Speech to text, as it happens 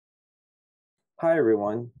Hi,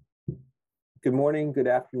 everyone. Good morning, good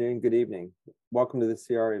afternoon, good evening. Welcome to the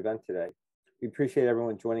CR event today. We appreciate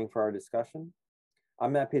everyone joining for our discussion.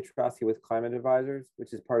 I'm Matt Pietrowski with Climate Advisors,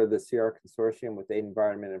 which is part of the CR consortium with Aid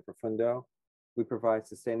Environment and Profundo. We provide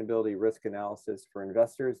sustainability risk analysis for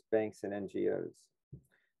investors, banks, and NGOs.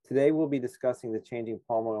 Today, we'll be discussing the changing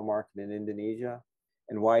palm oil market in Indonesia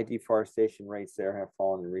and why deforestation rates there have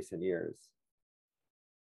fallen in recent years.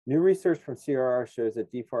 New research from CRR shows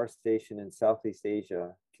that deforestation in Southeast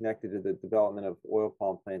Asia connected to the development of oil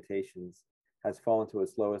palm plantations has fallen to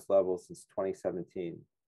its lowest level since 2017.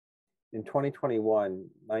 In 2021,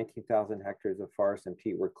 19,000 hectares of forest and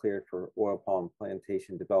peat were cleared for oil palm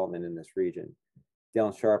plantation development in this region,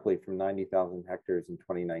 down sharply from 90,000 hectares in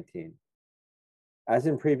 2019. As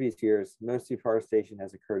in previous years, most deforestation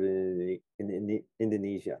has occurred in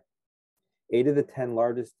Indonesia. 8 of the 10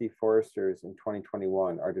 largest deforesters in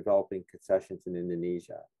 2021 are developing concessions in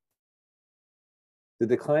Indonesia. The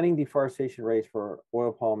declining deforestation rates for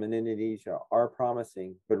oil palm in Indonesia are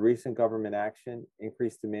promising, but recent government action,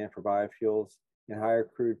 increased demand for biofuels, and higher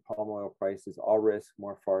crude palm oil prices all risk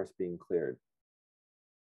more forests being cleared.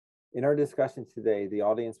 In our discussion today, the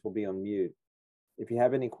audience will be on mute. If you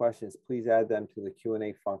have any questions, please add them to the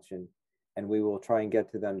Q&A function, and we will try and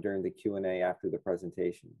get to them during the Q&A after the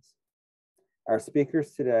presentations. Our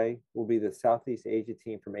speakers today will be the Southeast Asia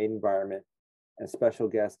team from Aid Environment and special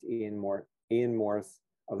guest Ian Morse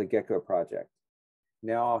of the Gecko project.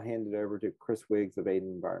 Now I'll hand it over to Chris Wiggs of Aid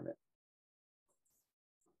Environment.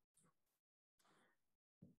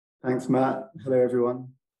 Thanks, Matt. Hello, everyone.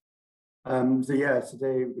 Today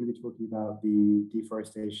we're going to be talking about the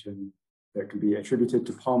deforestation that can be attributed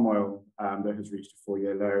to palm oil that has reached a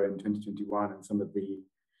 4-year low in 2021, and some of the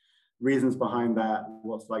reasons behind that,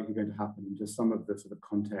 what's likely going to happen, and just some of the sort of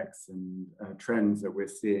context and trends that we're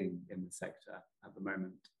seeing in the sector at the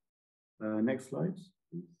moment. Next slide,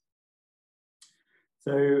 please.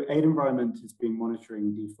 So Aid Environment has been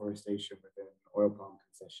monitoring deforestation within oil palm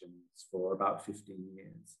concessions for about 15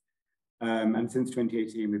 years. And since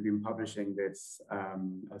 2018, we've been publishing this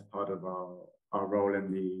as part of our role in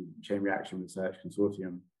the Chain Reaction Research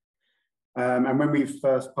Consortium. And when we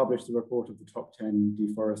first published the report of the top 10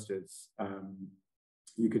 deforesters,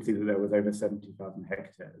 you could see that there was over 70,000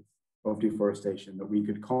 hectares of deforestation that we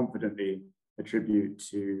could confidently attribute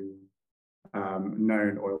to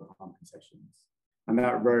known oil palm concessions. And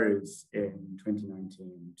that rose in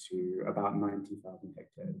 2019 to about 90,000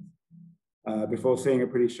 hectares, before seeing a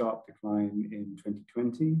pretty sharp decline in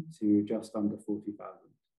 2020 to just under 40,000.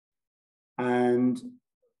 And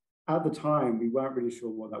at the time, we weren't really sure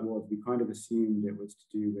what that was. We kind of assumed it was to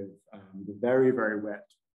do with the very, very wet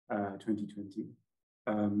 2020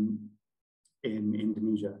 in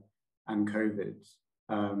Indonesia and COVID.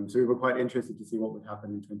 So we were quite interested to see what would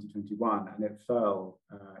happen in 2021, and it fell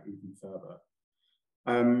even further,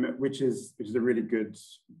 which is a really good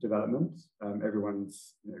development.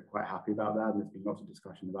 Everyone's quite happy about that, and there's been lots of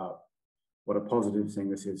discussion about what a positive thing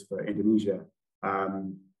this is for Indonesia.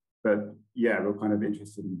 But yeah, we're kind of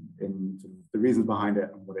interested in sort of the reasons behind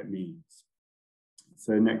it and what it means.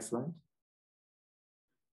 So next slide.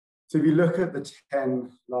 So if you look at the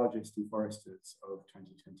 10 largest deforesters of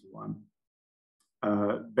 2021,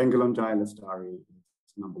 Bengalonjaya Lestari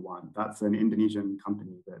is number 1. That's an Indonesian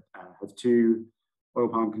company that has 2 oil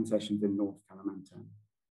palm concessions in North Kalimantan.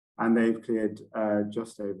 And they've cleared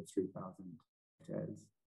just over 3,000 hectares.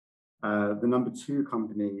 The number 2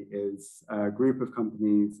 company is a group of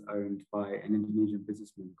companies owned by an Indonesian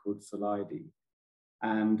businessman called Selaidi.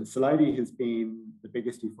 And Selaidi has been the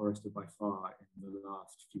biggest deforester by far in the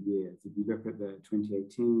last few years. If you look at the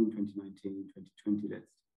 2018, 2019, 2020 list,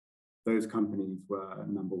 those companies were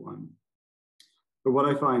number 1. But what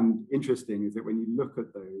I find interesting is that when you look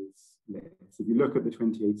at those lists, if you look at the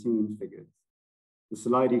 2018 figures, the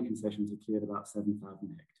Selaidi concessions have cleared about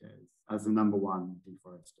 7,000 hectares as the number 1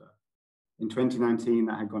 deforester. In 2019,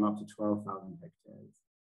 that had gone up to 12,000 hectares.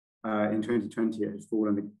 In 2020, it has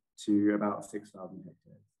fallen to about 6,000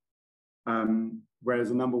 hectares. Whereas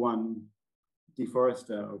the number 1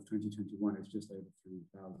 deforester of 2021 is just over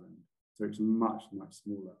 3,000. So it's much, much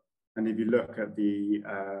smaller. And if you look at the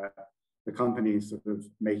companies sort of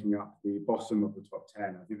making up the bottom of the top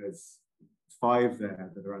 10, I think there's 5 there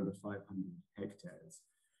that are under 500 hectares.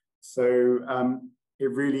 So it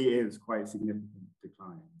really is quite significant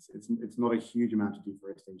declines. It's not a huge amount of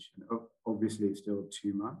deforestation, obviously still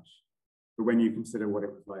too much. But when you consider what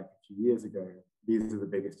it was like a few years ago, these are the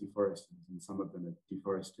biggest deforesters, and some of them are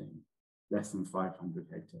deforesting less than 500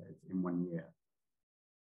 hectares in 1 year.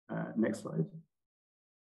 Next slide.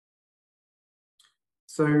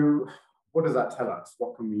 So what does that tell us?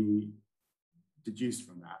 What can we deduce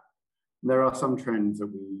from that. There are some trends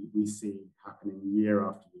that we see happening year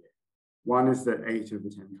after year. One is that 8 of the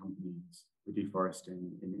 10 companies were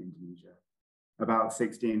deforesting in Indonesia. About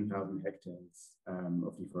 16,000 hectares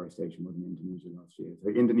of deforestation was in Indonesia last year. So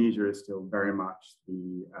Indonesia is still very much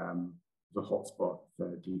the hotspot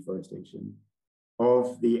for deforestation.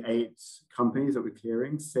 Of the 8 companies that we're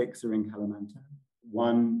clearing, 6 are in Kalimantan,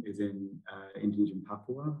 1 is in Indonesian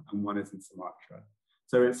Papua, and 1 is in Sumatra.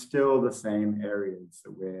 So it's still the same areas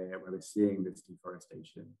that where we're seeing this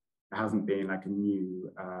deforestation. There hasn't been like a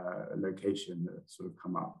new location that's sort of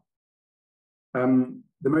come up.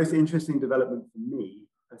 The most interesting development for me,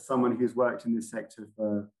 as someone who's worked in this sector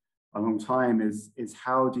for a long time, is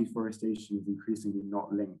how deforestation is increasingly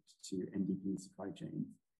not linked to NDP supply chains.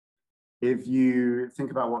 If you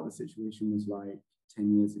think about what the situation was like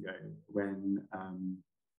 10 years ago, when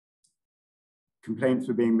complaints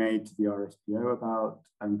were being made to the RSPO about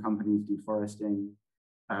companies deforesting,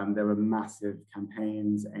 there were massive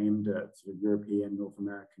campaigns aimed at sort of European, North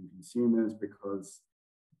American consumers because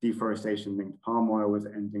deforestation-linked palm oil was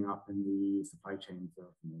ending up in the supply chains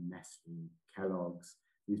of Nestle, Kellogg's,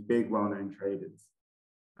 these big well-known traders.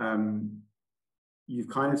 You've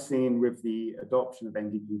kind of seen with the adoption of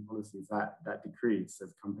NDP policies that decrease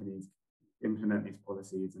as companies implement these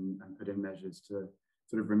policies and put in measures to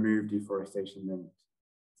sort of remove deforestation-linked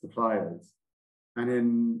suppliers. And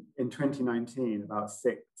in 2019, about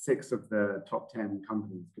six of the top 10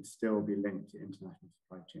 companies could still be linked to international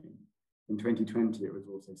supply chain. In 2020, it was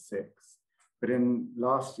also 6. But in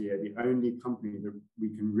last year, the only company that we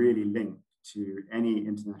can really link to any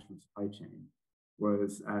international supply chain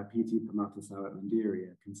was PT Permata Sawat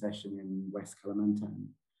Mandiri, a concession in West Kalimantan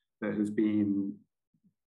that has been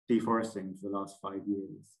deforesting for the last 5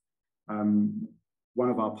 years. One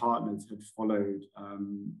of our partners had followed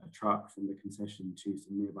a truck from the concession to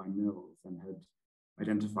some nearby mills and had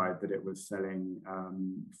identified that it was selling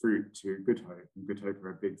fruit to Good Hope, and Good Hope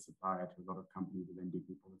are a big supplier to a lot of companies with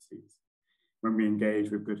NDP policies. When we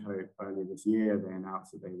engaged with Good Hope earlier this year, they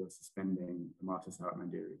announced that they were suspending Permata Sawat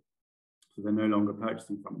Mandiri. So they're no longer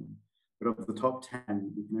purchasing from them. But of the top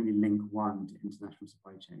 10, we can only link 1 to international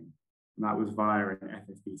supply chain. And that was via an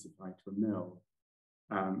FFB supply to a mill.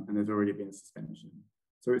 And there's already been a suspension.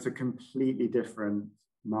 So it's a completely different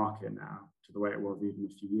market now to the way it was even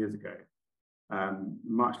a few years ago.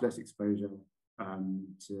 Much less exposure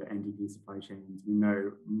to NDP supply chains. We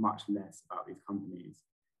know much less about these companies,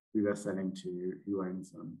 who they're selling to, who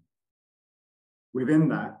owns them. Within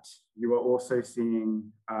that, you are also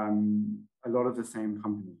seeing a lot of the same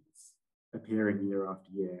companies appearing year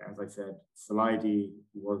after year. As I said, Salidi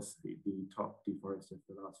was the top deforester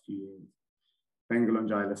for the last few years.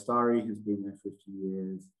 Bengalonjai Lestari has been there for a few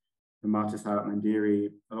years. Permata Sawat Mandiri,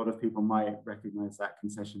 a lot of people might recognize that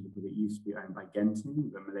concession because it used to be owned by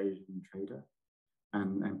Genting, the Malaysian trader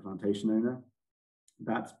and plantation owner.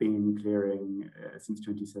 That's been clearing since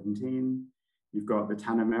 2017. You've got the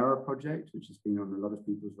Tanamera project, which has been on a lot of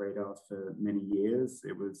people's radars for many years.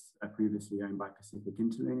 It was previously owned by Pacific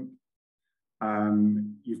Interlink.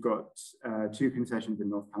 You've got 2 concessions in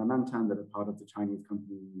North Kalimantan that are part of the Chinese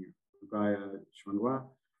company Rugaya Shuanghua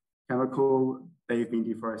Chemical. They've been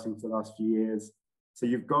deforesting for the last few years. So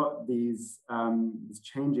you've got these this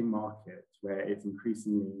changing market where it's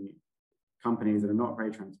increasingly companies that are not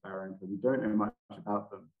very transparent, but we don't know much about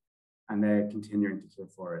them, and they're continuing to clear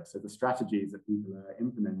forests. So the strategies that people are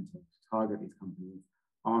implementing to target these companies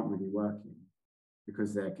aren't really working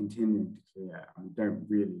because they're continuing to clear and don't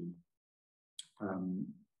really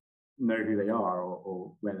know who they are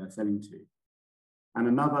or where they're selling to. And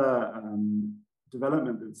another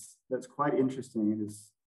development that's quite interesting and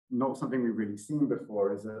is not something we've really seen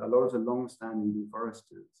before is that a lot of the long-standing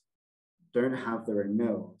deforesters don't have their own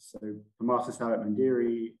mills. So Permata Sawat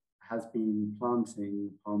Mandiri has been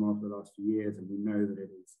planting palm oil for the last few years, and we know that it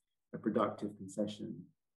is a productive concession.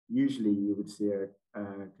 Usually you would see a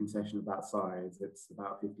concession of that size, it's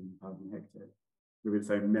about 15,000 hectares with its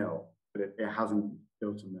own mill, but it hasn't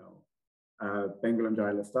built a mill.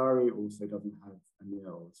 Bengalonjai Lestari also doesn't have a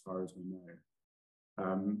mill as far as we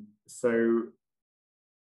know. So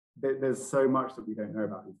there's so much that we don't know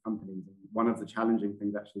about these companies. And one of the challenging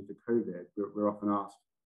things actually for COVID, we're often asked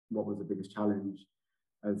what was the biggest challenge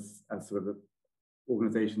as sort of an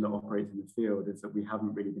organization that operates in the field, is that we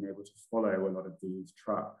haven't really been able to follow a lot of these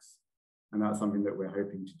trucks. And that's something that we're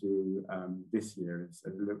hoping to do this year, as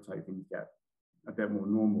it looks like things get a bit more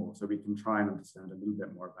normal, so we can try and understand a little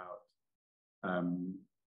bit more about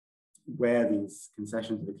where these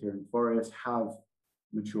concessions that are clearing forests have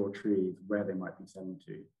mature trees, where they might be selling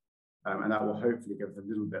to. And that will hopefully give us a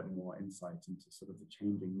little bit more insight into sort of the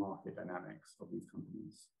changing market dynamics of these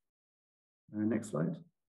companies. Next slide.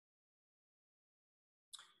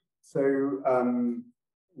 So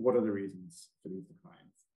what are the reasons for these declines?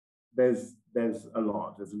 There's a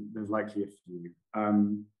lot, there's likely a few.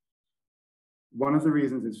 One of the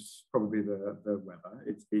reasons is probably the weather.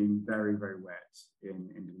 It's been very, very wet in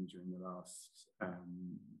Indonesia in the last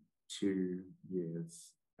 2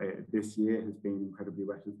 years. This year has been incredibly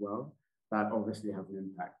wet as well. That obviously has an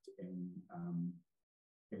impact in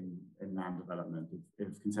land development.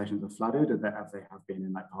 If concessions are flooded, as they have been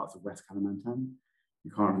in like parts of West Kalimantan,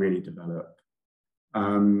 you can't really develop.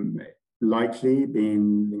 Likely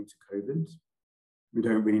being linked to COVID. We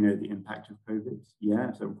don't really know the impact of COVID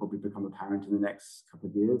yet, so it will probably become apparent in the next couple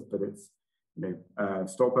of years, but it's,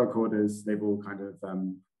 stockpile orders, they've all kind of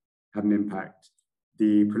had an impact.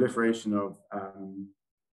 The proliferation of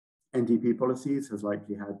NDP policies has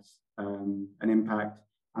likely had an impact,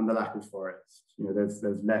 and the lack of forest. There's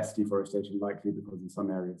less deforestation likely because in some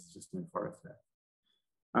areas there's just no forest there.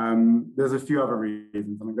 There's a few other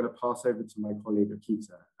reasons, and I'm going to pass over to my colleague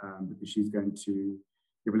Akita because she's going to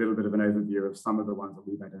give a little bit of an overview of some of the ones that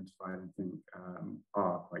we've identified and think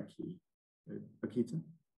are quite key. So, Akita.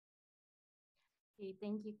 Okay,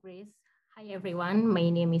 thank you, Chris. Hi, everyone. My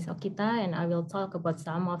name is Okita, and I will talk about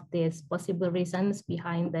some of these possible reasons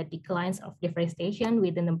behind the declines of deforestation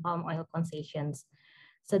within the palm oil concessions.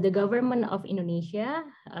 So the government of Indonesia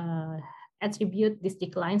attribute these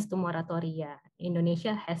declines to moratoria.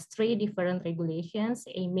 Indonesia has 3 different regulations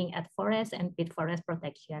aiming at forest and peat forest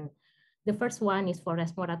protection. The first one is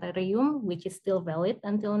forest moratorium, which is still valid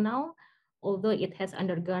until now, although it has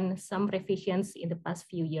undergone some revisions in the past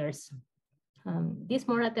few years. This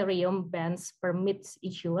moratorium bans permits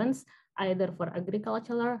issuance either for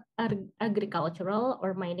agricultural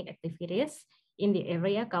or mining activities in the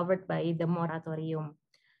area covered by the moratorium.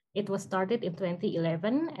 It was started in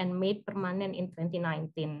 2011 and made permanent in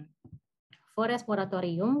 2019. Forest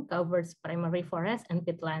moratorium covers primary forest and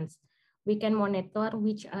peatlands. We can monitor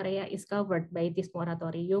which area is covered by this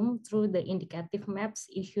moratorium through the indicative maps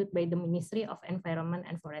issued by the Ministry of Environment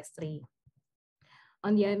and Forestry.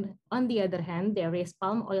 On the other hand, there is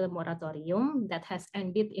palm oil moratorium that has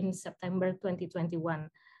ended in September 2021.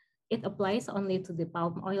 It applies only to the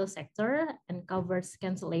palm oil sector and covers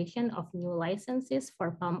cancellation of new licenses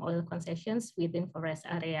for palm oil concessions within forest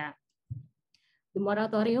area. The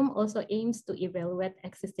moratorium also aims to evaluate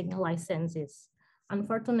existing licenses.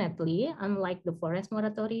 Unfortunately, unlike the forest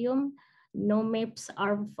moratorium, no maps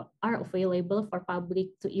are available for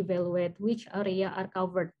public to evaluate which area are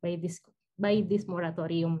covered by this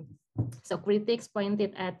moratorium. So critics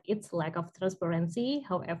pointed at its lack of transparency.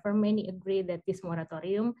 However, many agree that this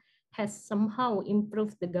moratorium has somehow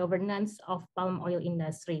improved the governance of palm oil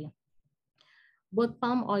industry. Both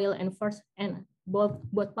palm oil and forest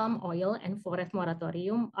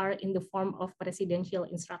moratorium are in the form of presidential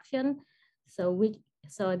instruction, so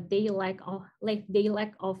they lack of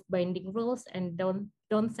binding rules and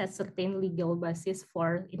don't set certain legal basis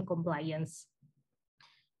for in compliance.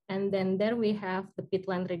 And then there we have the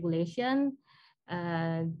peatland regulation.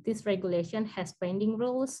 This regulation has binding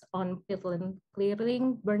rules on peatland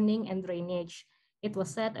clearing, burning, and drainage. It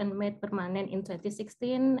was set and made permanent in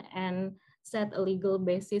 2016 and set a legal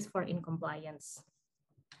basis for in compliance.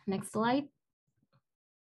 Next slide.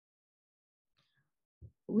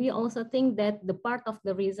 We also think that the part of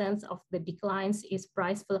the reasons of the declines is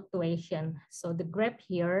price fluctuation. So the graph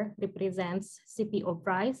here represents CPO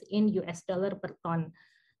price in US dollar per ton.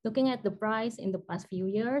 Looking at the price in the past few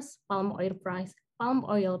years, palm oil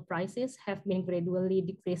prices have been gradually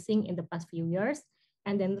decreasing in the past few years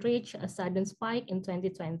and then reached a sudden spike in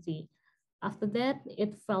 2020. After that,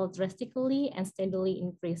 it fell drastically and steadily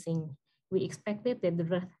increasing. We expected that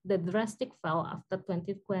the drastic fall after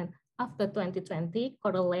 2020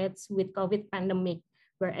 correlates with COVID pandemic,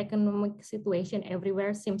 where economic situation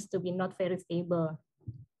everywhere seems to be not very stable.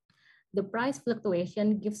 The price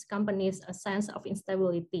fluctuation gives companies a sense of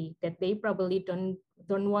instability that they probably don't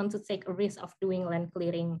want to take a risk of doing land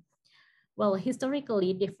clearing. Well,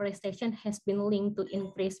 historically, deforestation has been linked to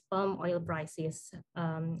increased palm oil prices.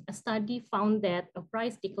 A study found that a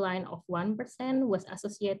price decline of 1% was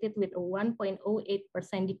associated with a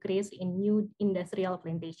 1.08% decrease in new industrial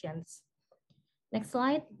plantations. Next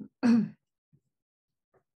slide.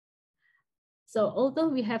 So although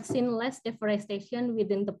we have seen less deforestation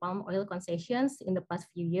within the palm oil concessions in the past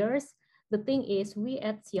few years, the thing is we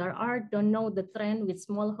at CRR don't know the trend with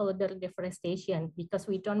smallholder deforestation because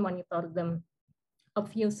we don't monitor them.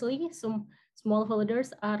 Obviously, some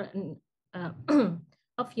smallholders are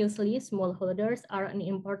Obviously, smallholders are an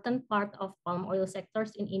important part of palm oil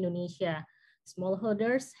sectors in Indonesia.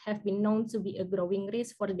 Smallholders have been known to be a growing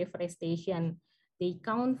risk for deforestation. They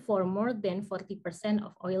count for more than 40%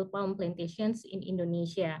 of oil palm plantations in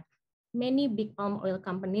Indonesia. Many big palm oil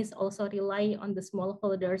companies also rely on the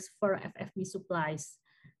smallholders for FFB supplies.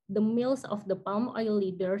 The mills of the palm oil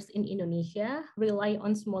leaders in Indonesia rely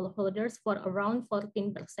on smallholders for around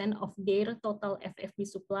 14% of their total FFB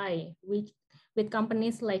supply, with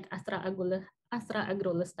companies like Astra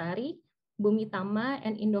Agrolestari, Bumi Tama,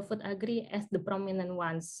 and Indofood Agri as the prominent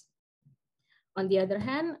ones. On the other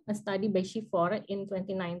hand, a study by Shifor in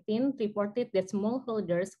 2019 reported that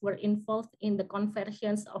smallholders were involved in the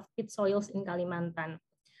conversions of peat soils in Kalimantan.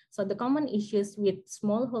 So the common issues with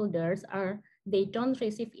smallholders are they don't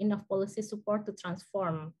receive enough policy support to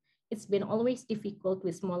transform. It's been always difficult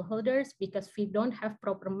with smallholders because we don't have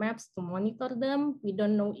proper maps to monitor them. We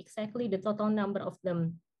don't know exactly the total number of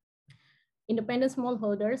them. Independent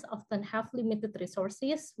smallholders often have limited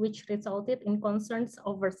resources, which resulted in concerns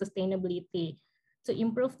over sustainability. To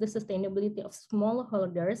improve the sustainability of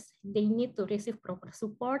smallholders, they need to receive proper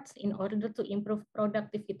supports in order to improve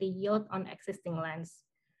productivity yield on existing lands.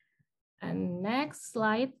 And next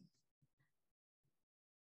slide.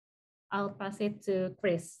 I'll pass it to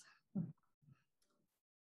Chris.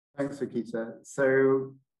 Thanks, Akita.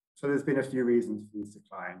 So there's been a few reasons for these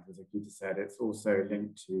declines. As Akita said, it's also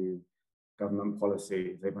linked to government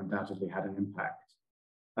policies. They've undoubtedly had an impact.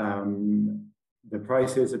 The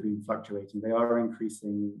prices have been fluctuating. They are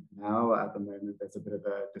increasing now. At the moment, there's a bit of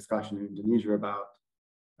a discussion in Indonesia about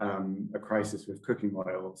a crisis with cooking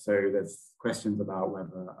oil. So there's questions about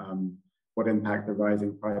whether what impact the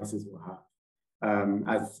rising prices will have.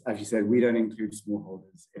 As you said, we don't include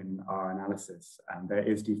smallholders in our analysis, and there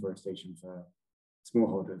is deforestation for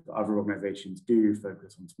smallholders. Other organizations do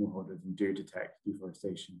focus on smallholders and do detect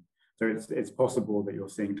deforestation. So it's possible that you're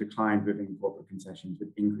seeing decline within corporate concessions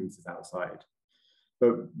with increases outside.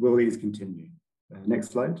 But will these continue?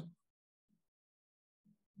 Next slide.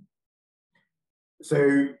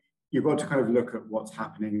 So you've got to kind of look at what's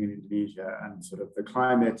happening in Indonesia and sort of the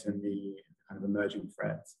climate and the kind of emerging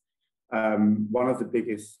threats. One of the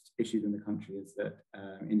biggest issues in the country is that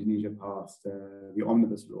Indonesia passed the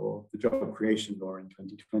Omnibus Law, the Job Creation Law in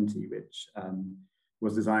 2020, which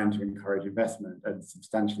was designed to encourage investment and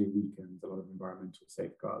substantially weakens a lot of environmental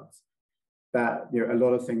safeguards. That a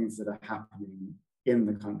lot of things that are happening in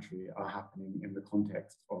the country are happening in the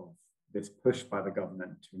context of this push by the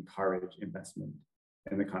government to encourage investment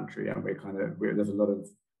in the country, and there's a lot of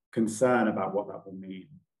concern about what that will mean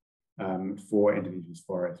for Indonesia's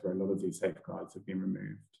forests, where a lot of these safeguards have been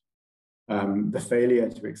removed. The failure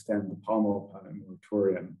to extend the palm oil permit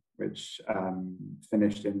moratorium, which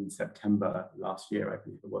finished in September last year, I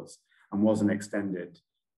believe it was, and wasn't extended.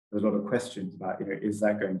 There's a lot of questions about, is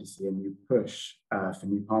that going to see a new push for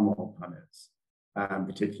new palm oil permits,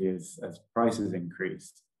 particularly as prices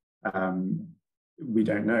increase? We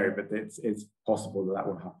don't know, but it's possible that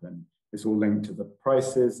will happen. It's all linked to the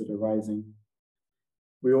prices that are rising.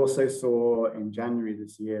 We also saw in January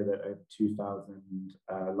this year that over 2,000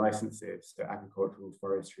 licenses to agricultural,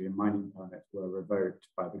 forestry, and mining permits were revoked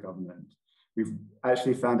by the government. We've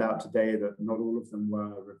actually found out today that not all of them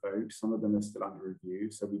were revoked. Some of them are still under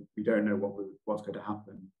review, so we don't know what's going to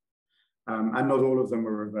happen. And not all of them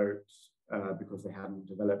were revoked because they hadn't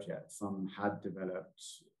developed yet. Some had developed,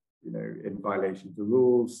 in violation of the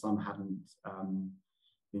rules. Some hadn't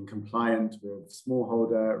been compliant with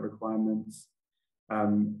smallholder requirements.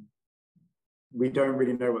 We don't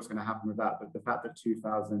really know what's going to happen with that, but the fact that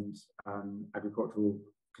 2,000 agricultural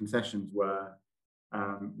concessions were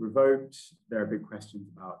revoked, there are big questions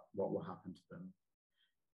about what will happen to them.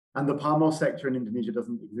 And the palm oil sector in Indonesia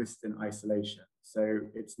doesn't exist in isolation. So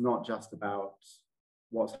it's not just about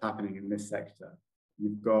what's happening in this sector.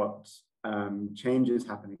 You've got changes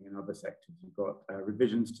happening in other sectors. You've got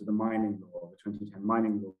revisions to the mining law, the 2010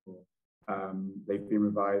 mining law. They've been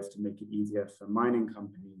revised to make it easier for mining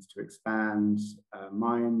companies to expand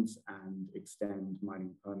mines and extend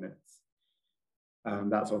mining permits.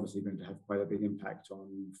 That's obviously going to have quite a big impact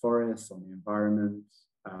on forests, on the environment.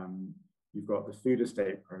 You've got the food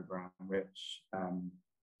estate program, which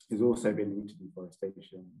is also been linked to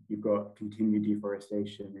deforestation. You've got continued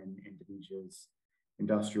deforestation in Indonesia's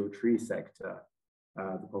industrial tree sector,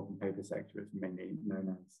 the pulp and paper sector it's mainly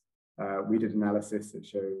known as. We did analysis that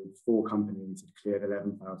showed 4 companies had cleared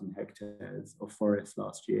 11,000 hectares of forest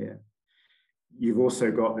last year. You've also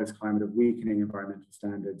got this climate of weakening environmental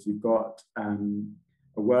standards. You've got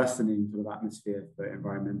a worsening sort of atmosphere for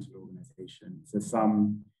environmental organizations. So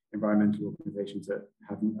some environmental organizations that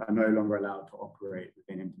are no longer allowed to operate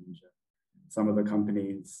within Indonesia. Some of the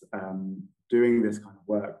companies doing this kind of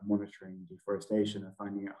work, monitoring deforestation, are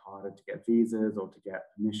finding it harder to get visas or to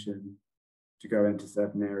get permission to go into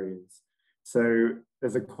certain areas. So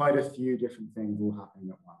there's quite a few different things all happening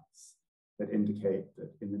at once that indicate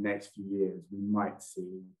that in the next few years, we might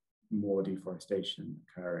see more deforestation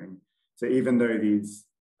occurring. So even though these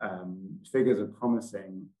figures are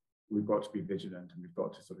promising, we've got to be vigilant and we've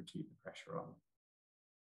got to sort of keep the pressure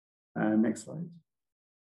on. Next slide.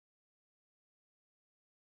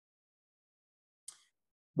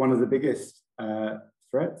 One of the biggest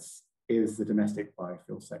threats is the domestic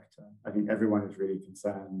biofuel sector. I think everyone is really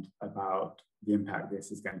concerned about the impact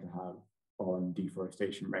this is going to have on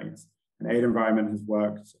deforestation rates. And Aid Environment has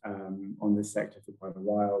worked on this sector for quite a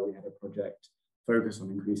while. We had a project focused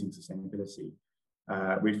on increasing sustainability,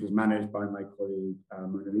 which was managed by my colleague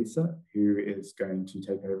Mona Lisa, who is going to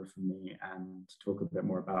take over from me and talk a bit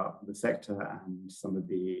more about the sector and some of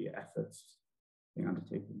the efforts being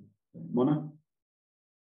undertaken. Mona?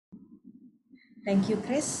 Thank you,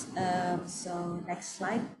 Chris. So next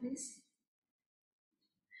slide, please.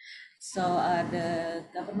 So the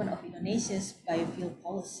government of Indonesia's biofuel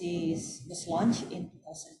policy was launched in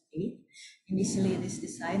 2008. Initially, it is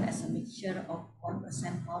designed as a mixture of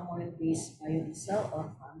 1% palm oil-based biodiesel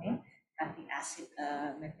or FAME, fatty acid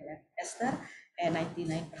methyl ester, and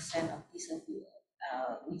 99% of diesel fuel,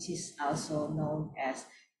 which is also known as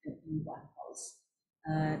the biofuels.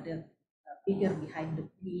 The figure behind the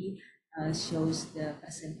P shows the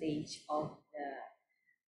percentage of the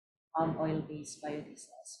palm oil-based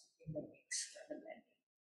biodiesels in the mix for the blending.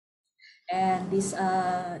 And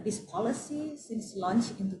this policy, since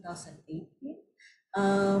launched in 2018,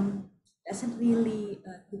 doesn't really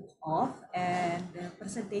took off, and the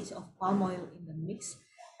percentage of palm oil in the mix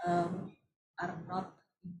are not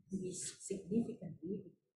increased significantly,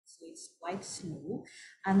 so it's quite slow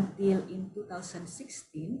until in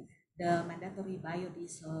 2016. The mandatory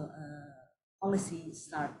biodiesel policy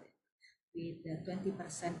started with the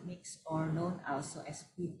 20% mix, or known also as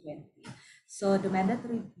B20. So the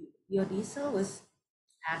mandatory biodiesel was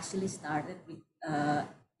actually started with,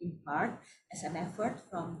 in part, as an effort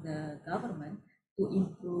from the government to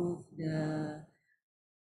improve the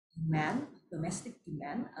demand, domestic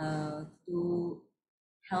demand, to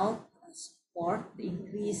help support the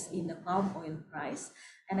increase in the palm oil price,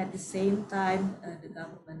 and at the same time the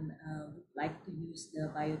government would like to use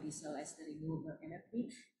the biodiesel as the renewable energy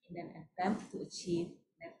in an attempt to achieve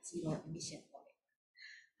net zero emission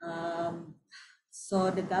commitment.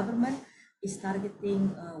 So the government is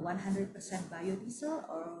targeting 100% biodiesel,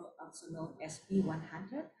 or also known as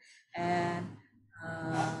B100, and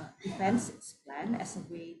defends its plan as a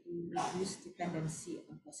way to reduce dependency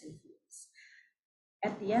on fossil fuels.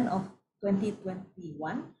 At the end of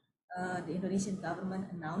 2021, the Indonesian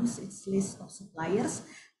government announced its list of suppliers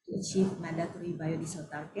to achieve mandatory biodiesel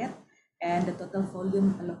target, and the total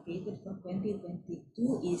volume allocated for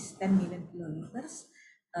 2022 is 10 million kiloliters,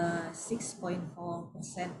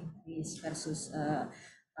 6.4% increase versus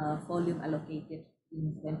volume allocated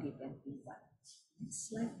in 2021. Next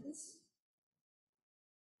slide, please.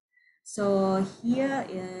 So here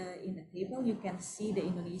in the table, you can see the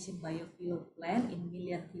Indonesian biofuel plan in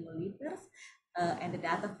million kiloliters, and the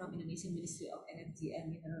data from Indonesian Ministry of Energy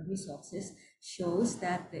and Mineral Resources shows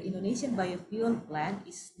that the Indonesian biofuel plan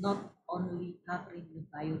is not only covering the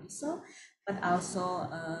biodiesel, but also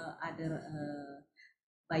other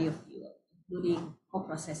biofuel, including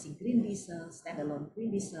co-processing green diesel, standalone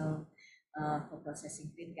green diesel,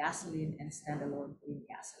 co-processing green gasoline, and standalone green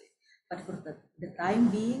gasoline. But for the time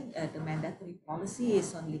being, the mandatory policy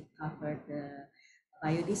is only covered the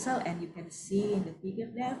biodiesel, and you can see in the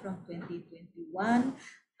figure there from 2021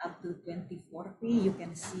 up to 2040, you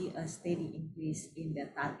can see a steady increase in the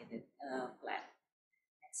targeted plan.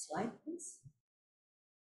 Next slide, please.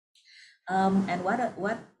 And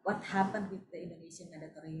what happened with the Indonesian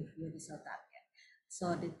mandatory biodiesel target?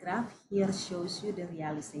 So the graph here shows you the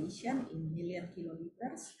realization in million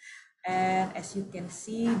kiloliters. And as you can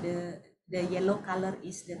see, the yellow color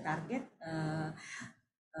is the target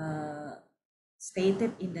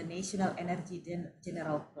stated in the National Energy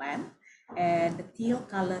General Plan, and the teal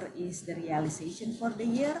color is the realization for the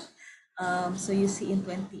year. So you see in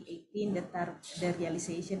 2018, the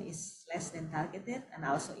realization is less than targeted, and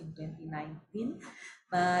also in 2019.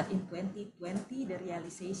 But in 2020, the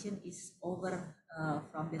realization is over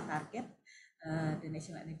from the target, the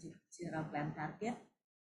National Energy General Plan target.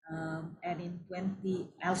 And in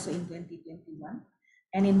 2021,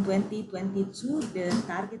 and in 2022, the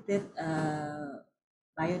targeted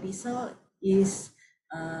biodiesel is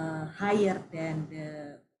higher than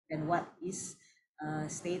what is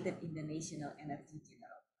stated in the National Energy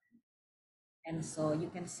General Plan. And so you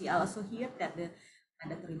can see also here that the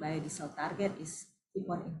mandatory biodiesel target is keep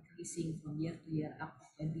on increasing from year to year up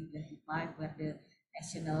to 2025, where the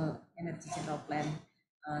National Energy General Plan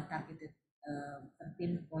targeted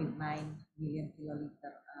 13.9 million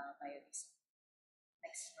kiloliter biodiesel.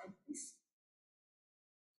 Next slide, please.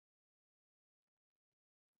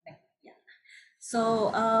 Yeah.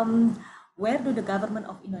 So where do the government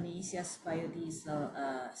of Indonesia's biodiesel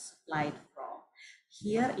supplied from?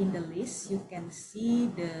 Here in the list, you can see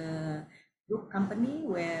the group company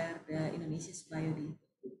where the Indonesia's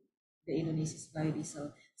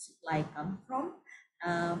biodiesel supply come from.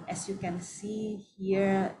 As you can see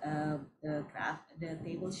here, the graph, the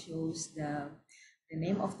table shows the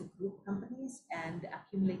name of the group companies and the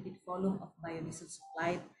accumulated volume of biodiesel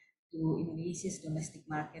supplied to Indonesia's domestic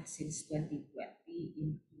market since 2020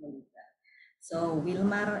 in kiloliter. So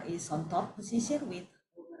Wilmar is on top position with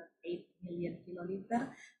over 8 million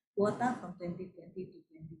kiloliter quota from 2020 to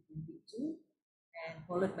 2022, and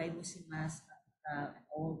followed by Musimas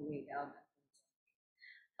all the way down.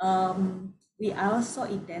 We also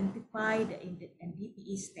identify the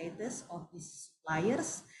NDPE status of these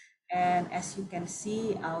suppliers, and as you can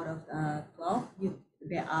see, out of 12,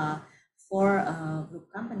 there are 4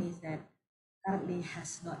 group companies that currently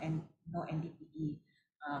has no NDPE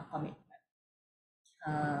commitment.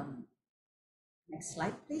 Next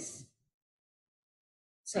slide, please.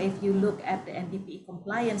 So if you look at the NDPE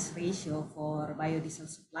compliance ratio for biodiesel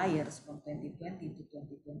suppliers from 2020 to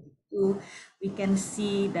 2022, we can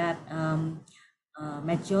see that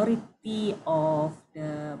majority of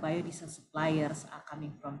the biodiesel suppliers are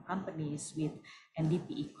coming from companies with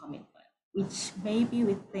NDPE commitment, which maybe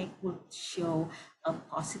we think would show a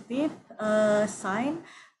positive sign,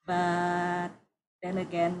 but then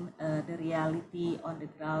again, the reality on the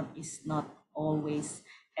ground is not always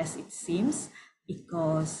as it seems,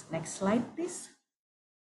 because next slide, please.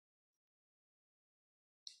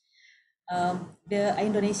 The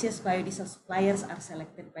Indonesia's biodiesel suppliers are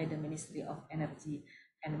selected by the Ministry of Energy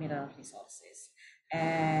and Mineral Resources.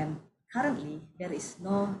 And currently, there is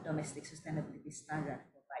no domestic sustainability standard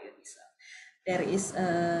for biodiesel. There is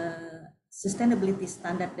a sustainability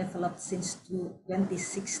standard developed since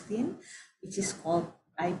 2016, which is called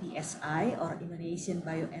IBSI, or Indonesian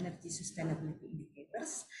Bioenergy Sustainability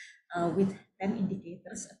Indicators, with 10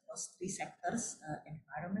 indicators across 3 sectors,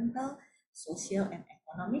 environmental, social, and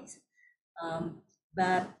economics.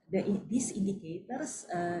 But these indicators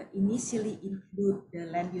initially include the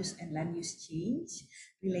land use and land use change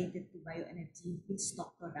related to bioenergy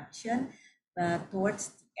feedstock production, but towards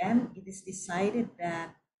the end, it is decided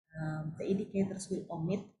that the indicators will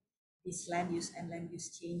omit this land use and land use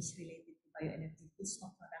change related to bioenergy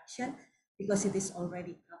feedstock production because it is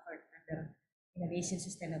already covered under Indonesian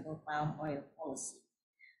Sustainable Palm Oil Policy.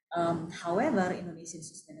 However, Indonesian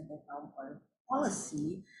Sustainable Palm Oil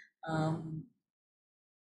Policy,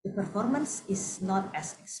 the performance is not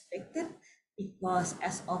as expected because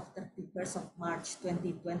as of 31st of March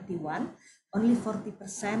 2021, only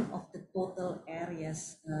 40% of the total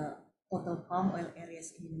areas, total palm oil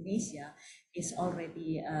areas in Indonesia is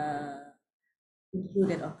already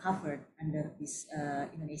included or covered under this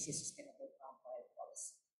Indonesia Sustainable Palm Oil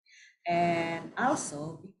Policy. And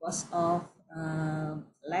also because of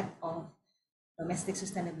lack of domestic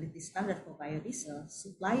sustainability standard for biodiesel,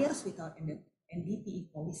 suppliers without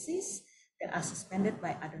NDPE policies that are suspended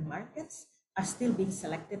by other markets are still being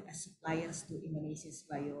selected as suppliers to Indonesia's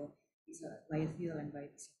biofuel and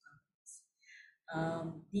biodiesel companies.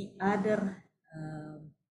 The other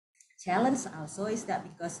challenge also is that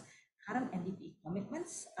because current NDPE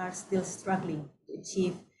commitments are still struggling to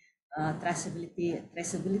achieve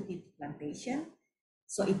traceability to plantation,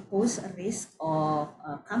 so it poses a risk of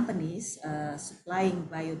companies supplying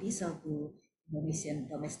biodiesel to Indonesian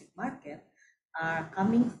domestic market are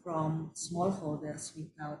coming from smallholders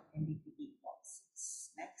without NDPE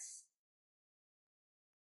policies. Next.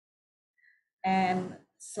 And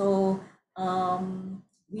so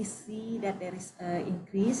we see that there is an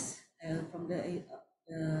increase from the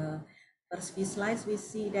first few slides. We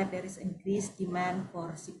see that there is increased demand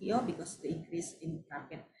for CPO because the increase in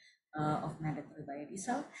target of mandatory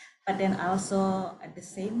biodiesel, but then also at the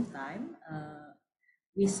same time,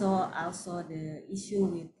 we saw also the issue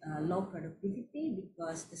with low productivity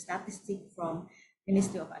because the statistic from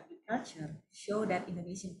Ministry of Agriculture show that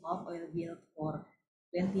Indonesian palm oil yield for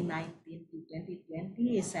 2019 to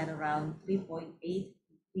 2020 is at around 3.8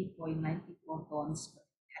 to 3.94 tons per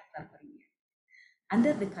hectare per year.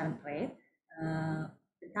 Under the current rate,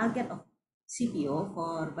 the target of CPO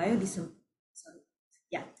for biodiesel. Sorry,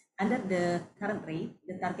 yeah. Under the current rate,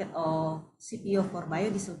 the target of CPO for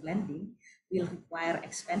biodiesel blending will require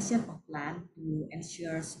expansion of plant to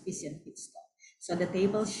ensure sufficient feedstock. So the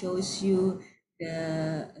table shows you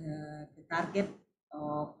the target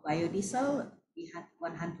of biodiesel. We had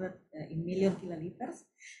 100 in million kiloliters,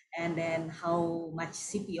 and then how much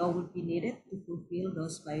CPO would be needed to fulfill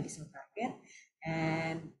those biodiesel target,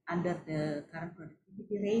 and under the current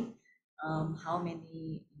productivity rate, how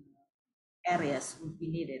many areas would be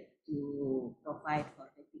needed to provide for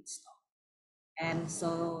the feedstock. And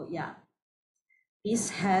so, yeah, this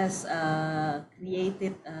has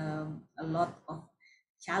created a lot of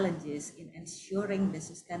challenges in ensuring the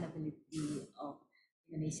sustainability of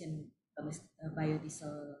Indonesian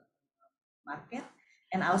biodiesel market.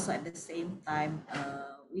 And also at the same time,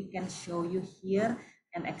 we can show you here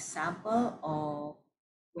an example of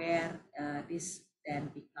where this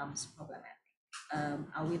then becomes problematic.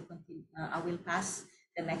 I will continue. I will pass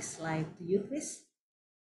the next slide to you, Chris.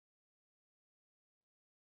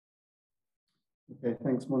 Okay,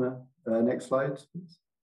 thanks, Mona. Next slide, please.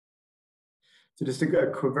 So just a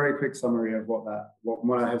very quick summary of what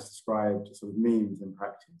Mona has described sort of means in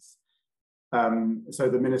practice. So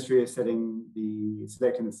the ministry is selecting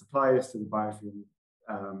the suppliers to the biofuel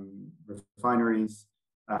refineries.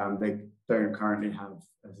 They don't currently have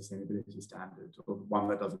a sustainability standard, or one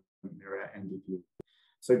that doesn't mirror NDP.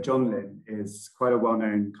 So Jonglin is quite a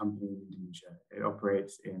well-known company in Indonesia. It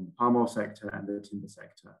operates in the palm oil sector and the timber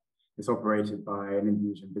sector. It's operated by an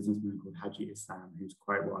Indonesian businessman called Haji Isam, who's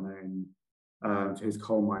quite well known for his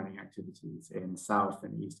coal mining activities in South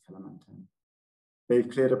and East Kalimantan. They've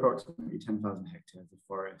cleared approximately 10,000 hectares of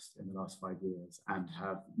forest in the last 5 years and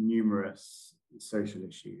have numerous social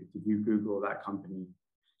issues. If you Google that company,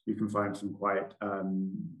 you can find some quite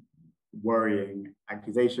worrying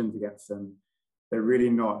accusations against them. They're really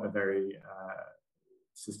not a very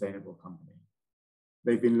sustainable company.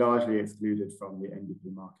 They've been largely excluded from the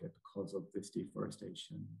NDP market because of this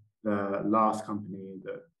deforestation. The last company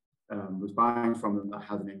that was buying from them that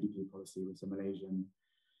has an NDP policy was a Malaysian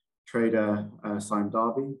trader, Sime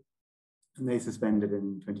Darby, and they suspended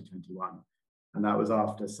in 2021. And that was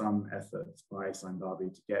after some efforts by Sime Darby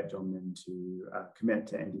to get Jonglin to commit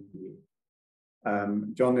to NDP.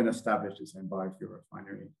 Jonglin established its own biofuel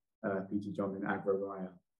refinery, PT Jonglin Agro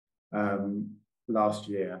Raya, last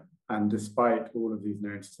year. And despite all of these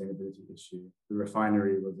known sustainability issues, the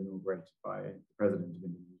refinery was inaugurated by the president of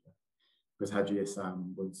Indonesia, because Haji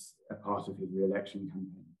Isam was a part of his re-election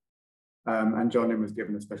campaign. And Jonglin was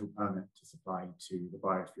given a special permit to supply to the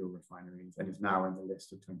biofuel refineries and is now in the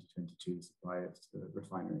list of 2022 suppliers to the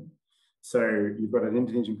refinery. So you've got an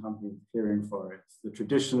Indonesian company clearing forests. The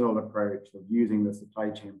traditional approach of using the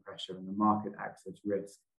supply chain pressure and the market access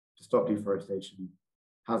risk to stop deforestation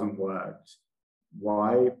hasn't worked.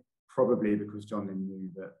 Why? Probably because Jonglin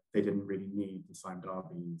knew that they didn't really need the Sime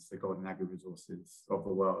Darbys, the golden agri-resources of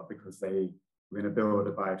the world, because they were going to build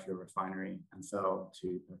a biofuel refinery and sell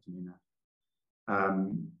to Pertamina.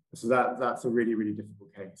 So that's a really, really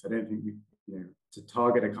difficult case. I don't think to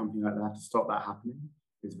target a company like that, to stop that happening,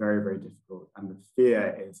 is very, very difficult. And the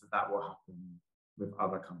fear is that that will happen with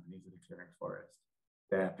other companies that are clearing forest.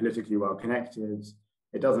 They're politically well connected.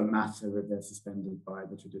 It doesn't matter if they're suspended by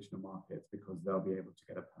the traditional markets, because they'll be able to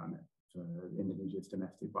get a permit for Indonesia's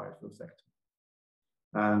domestic biofuel sector.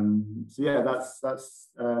 So yeah, that's sort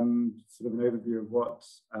of an overview of what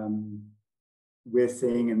we're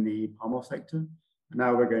seeing in the palm oil sector. And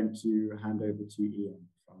now we're going to hand over to Ian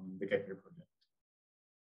from the Gecko project.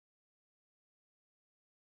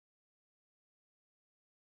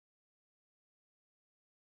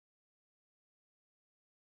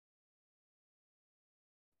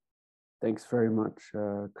 Thanks very much,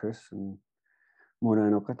 Chris and Mona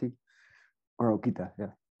and Okati, or Okita,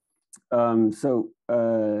 yeah.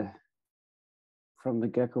 From the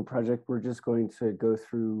Gecko project, we're just going to go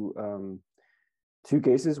through 2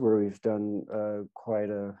 cases where we've done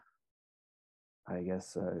quite a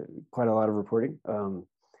lot of reporting.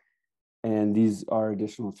 And these are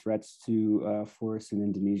additional threats to forests in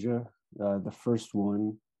Indonesia. The first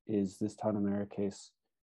one is this Tanah case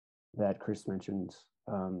that Chris mentioned.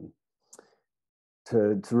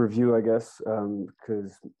 To review, I guess,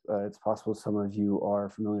 because it's possible some of you are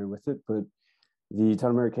familiar with it, but the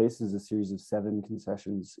Tanah case is a series of 7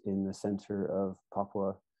 concessions in the center of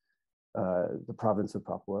Papua, the province of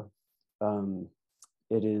Papua.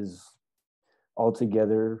 It is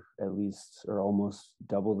altogether at least or almost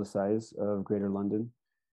double the size of Greater London.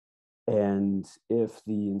 And if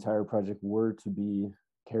the entire project were to be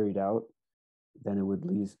carried out, then it would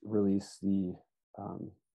release the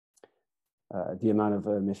the amount of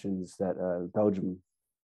emissions that Belgium,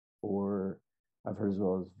 or I've heard as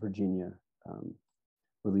well as Virginia,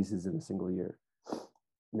 releases in a single year.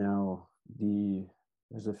 Now,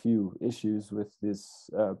 there's a few issues with this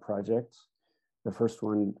project. The first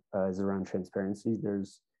one is around transparency.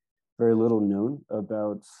 There's very little known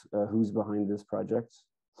about who's behind this project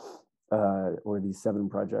or these 7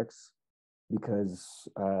 projects, because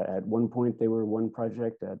at one point they were one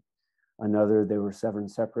project, at another they were 7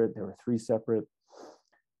 separate, there were 3 separate.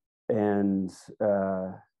 And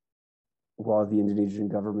while the Indonesian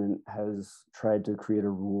government has tried to create a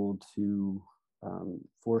rule to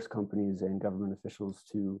force companies and government officials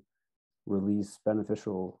to release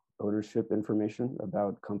beneficial ownership information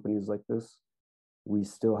about companies like this, we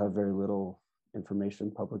still have very little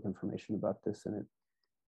information, public information about this. And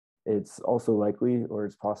it's also likely, or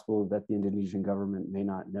it's possible, that the Indonesian government may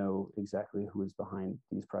not know exactly who is behind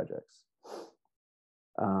these projects.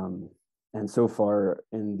 And so far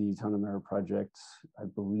in the Tanah Merah project, I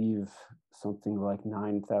believe something like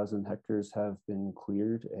 9,000 hectares have been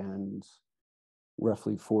cleared, and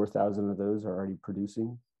roughly 4,000 of those are already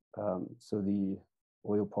producing. So the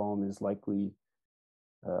oil palm is likely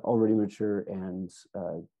already mature and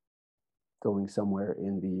going somewhere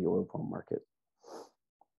in the oil palm market.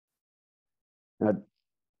 Now,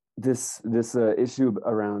 this issue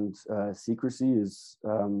around secrecy is,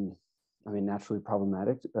 naturally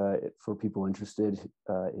problematic for people interested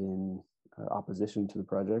in opposition to the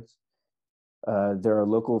project. There are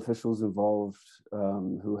local officials involved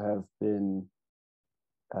who have been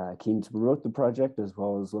keen to promote the project, as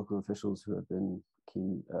well as local officials who have been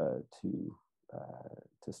keen to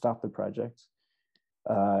stop the project.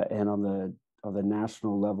 And on the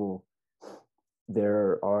national level,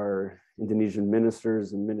 there are Indonesian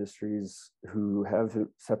ministers and ministries who have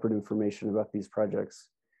separate information about these projects.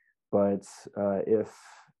 But if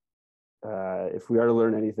we are to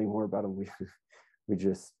learn anything more about them, we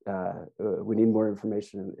need more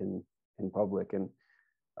information in public. And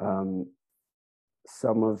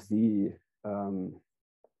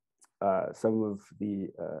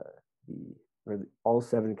all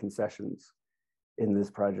 7 concessions in this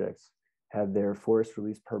project had their forest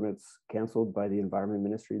release permits canceled by the Environment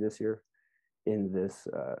Ministry this year in this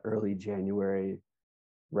early January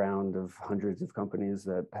round of hundreds of companies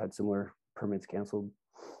that had similar permits canceled.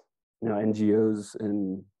 Now, NGOs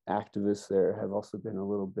and activists there have also been a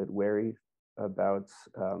little bit wary about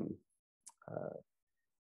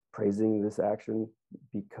praising this action,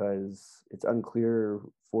 because it's unclear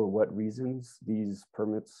for what reasons these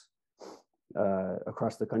permits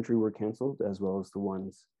across the country were canceled, as well as the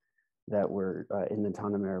ones that were in the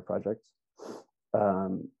Tanah Merah project.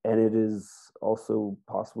 And it is also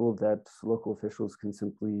possible that local officials can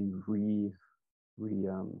simply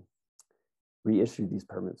reissue these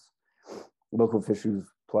permits. Local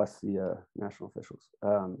officials plus the national officials.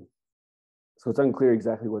 So it's unclear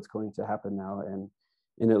exactly what's going to happen now. And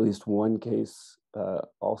in at least one case,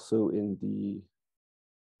 also in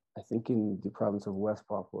I think in the province of West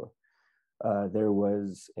Papua, there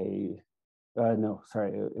was it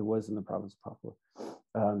was in the province of Papua.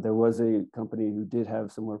 There was a company who did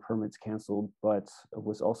have similar permits canceled, but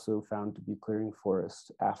was also found to be clearing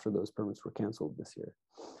forest after those permits were canceled this year.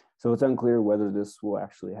 So it's unclear whether this will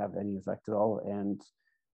actually have any effect at all. And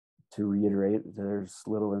to reiterate, there's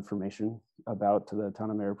little information about the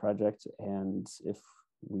Tanah Merah project. And if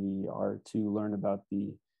we are to learn about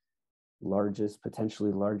the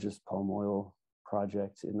potentially largest palm oil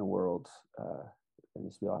project in the world, there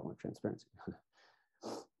needs to be a lot more transparency.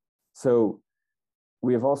 So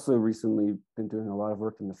we have also recently been doing a lot of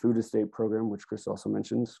work in the food estate program, which Chris also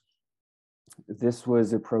mentioned. This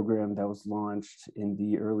was a program that was launched in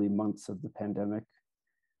the early months of the pandemic.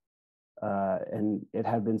 And it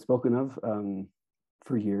had been spoken of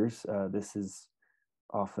for years. This is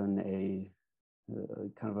often a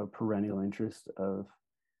kind of a perennial interest of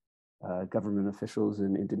government officials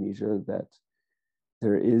in Indonesia, that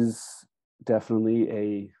there is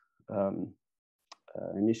definitely an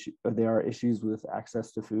issue. There are issues with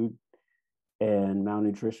access to food and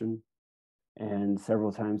malnutrition, and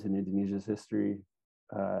several times in Indonesia's history,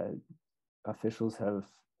 officials have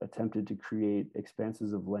attempted to create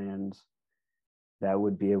expanses of land that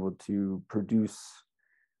would be able to produce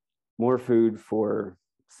more food for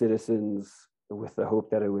citizens, with the hope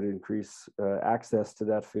that it would increase access to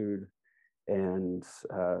that food and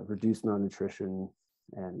reduce malnutrition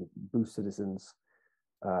and boost citizens'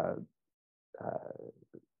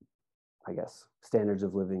 standards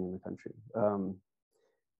of living in the country.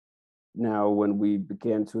 Now, when we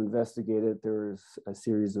began to investigate it, there was a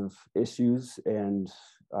series of issues, and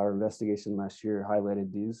our investigation last year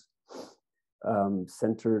highlighted these.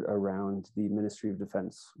 centered around the Ministry of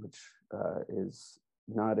Defense, which is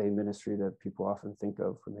not a ministry that people often think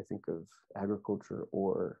of when they think of agriculture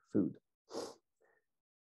or food.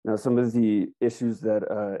 Now, some of the issues that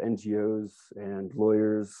NGOs and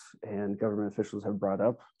lawyers and government officials have brought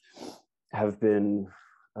up have been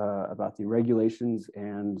about the regulations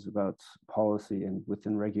and about policy. And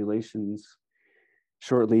within regulations,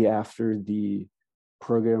 shortly after the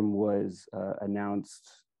program was announced,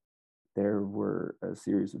 there were a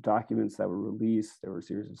series of documents that were released. There were a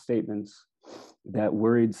series of statements that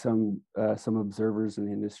worried some observers in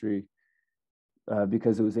the industry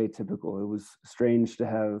because it was atypical. It was strange to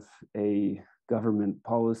have a government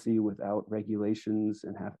policy without regulations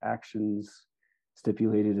and have actions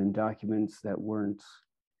stipulated in documents that weren't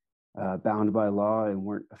bound by law and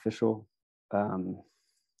weren't official.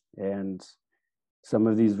 And some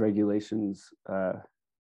of these regulations,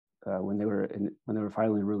 when they were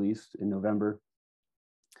finally released in November,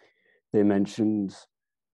 they mentioned,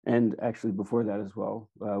 and actually before that as well,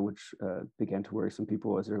 which began to worry some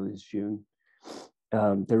people as early as June,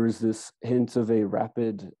 there was this hint of a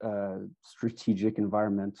rapid strategic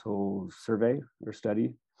environmental survey or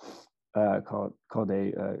study called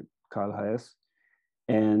a KLHS.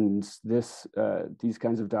 And these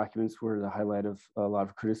kinds of documents were the highlight of a lot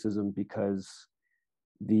of criticism because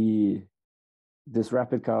this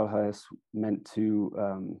rapid KLHS meant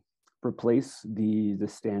to replace the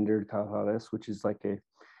standard KLHS, which is like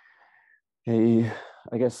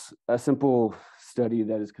I guess a simple study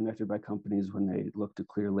that is conducted by companies when they look to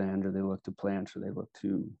clear land or they look to plant or they look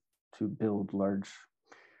to build large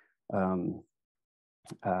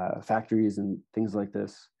factories and things like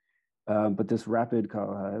this. But this rapid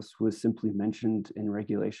KLHS was simply mentioned in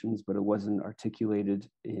regulations, but it wasn't articulated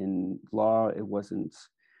in law. It wasn't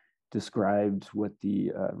described what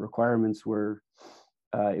the requirements were.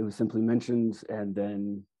 It was simply mentioned, and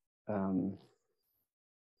then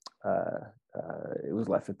it was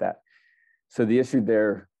left at that. So the issue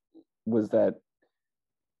there was that,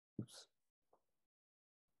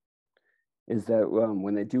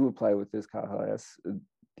 when they do apply with this KLHS,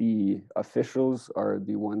 the officials are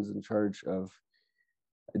the ones in charge of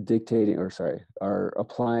are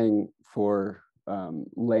applying for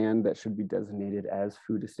land that should be designated as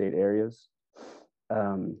food estate areas.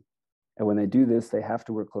 And when they do this, they have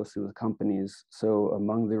to work closely with companies. So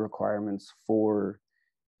among the requirements for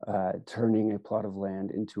turning a plot of land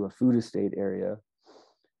into a food estate area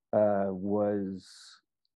were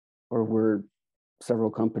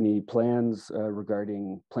several company plans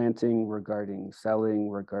regarding planting, regarding selling,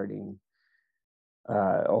 regarding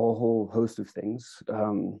a whole host of things.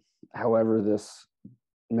 However,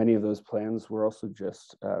 many of those plans were also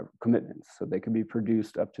just commitments, so they could be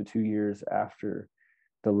produced up to 2 years after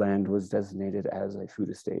the land was designated as a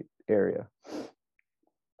food estate area.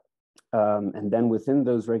 And then within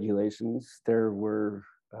those regulations, there were,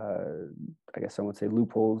 I guess I would say,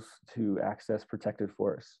 loopholes to access protected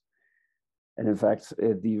forests. And in fact,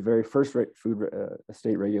 the very first food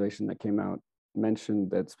estate regulation that came out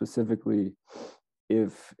mentioned that specifically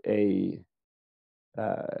if a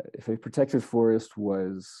protected forest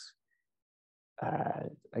was,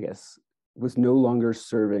 was no longer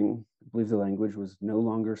serving, I believe the language was no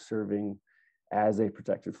longer serving as a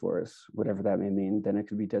protected forest, whatever that may mean, then it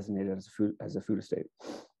could be designated as a food estate.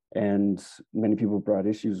 And many people brought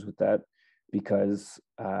issues with that because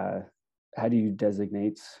how do you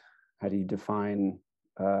define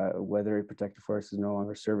whether a protected forest is no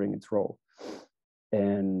longer serving its role?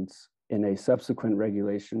 And in a subsequent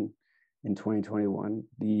regulation in 2021,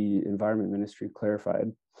 the Environment Ministry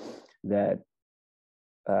clarified that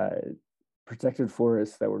protected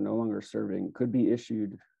forests that were no longer serving could be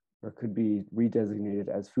issued or could be redesignated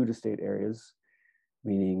as food estate areas,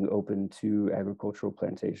 meaning open to agricultural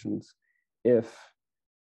plantations, if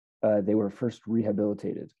they were first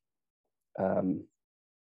rehabilitated. And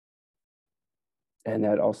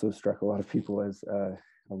that also struck a lot of people as a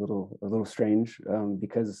little strange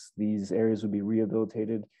because these areas would be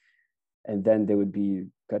rehabilitated and then they would be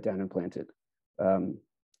cut down and planted.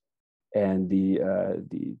 And the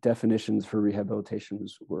definitions for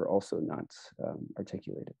rehabilitations were also not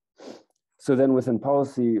articulated. So then within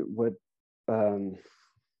policy,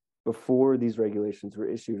 before these regulations were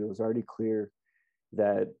issued, it was already clear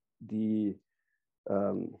that the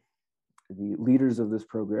leaders of this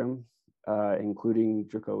program, including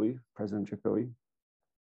President Gecko,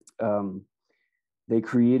 they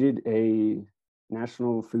created a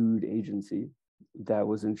national food agency that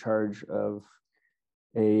was in charge of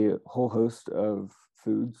a whole host of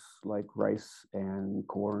foods like rice and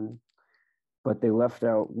corn, but they left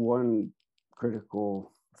out one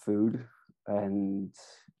critical food, And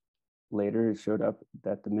later it showed up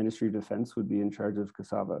that the Ministry of Defense would be in charge of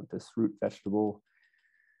cassava, this root vegetable,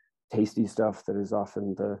 tasty stuff that is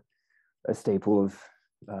often a staple of,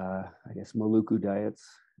 I guess, Maluku diets.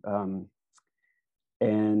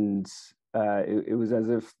 It was as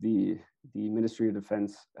if the Ministry of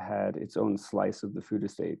Defense had its own slice of the food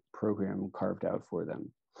estate program carved out for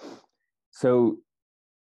them. So,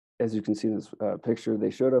 as you can see in this picture,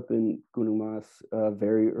 they showed up in Gunung Mas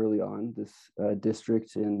very early on, this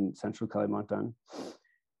district in central Kalimantan.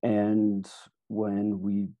 And when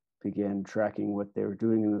we began tracking what they were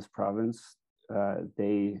doing in this province,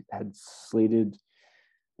 they had slated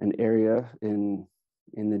an area in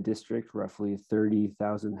the district, roughly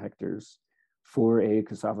 30,000 hectares, for a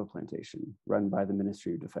cassava plantation run by the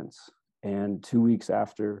Ministry of Defense. And 2 weeks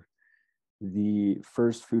after the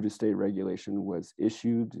first food estate regulation was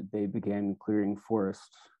issued, they began clearing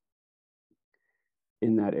forest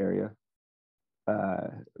in that area,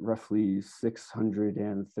 roughly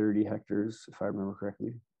 630 hectares, if I remember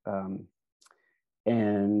correctly.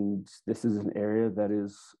 And this is an area that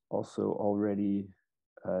is also already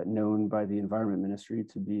known by the Environment Ministry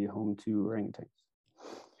to be home to orangutans.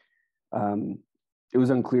 It was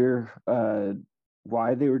unclear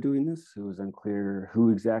why they were doing this. It was unclear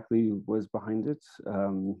who exactly was behind it.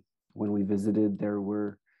 When we visited, there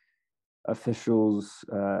were officials,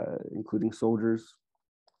 including soldiers,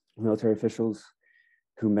 military officials,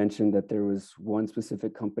 who mentioned that there was one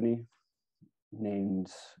specific company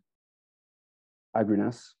named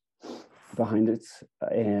Agrinas behind it.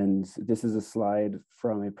 And this is a slide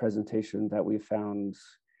from a presentation that we found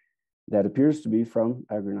that appears to be from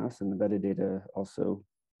Agrinas, and the metadata also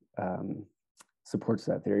supports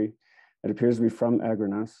that theory. It appears to be from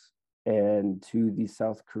Agrinas and to the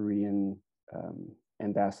South Korean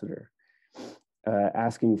ambassador,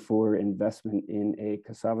 asking for investment in a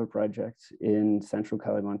cassava project in central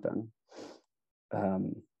Kalimantan.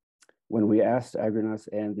 When we asked Agrinas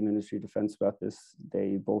and the Ministry of Defense about this,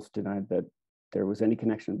 they both denied that there was any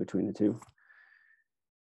connection between the two.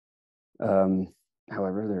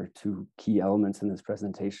 However, there are two key elements in this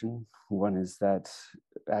presentation. One is that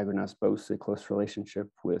Agrinas boasts a close relationship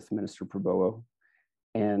with Minister Prabowo,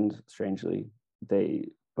 and strangely, they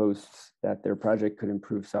boast that their project could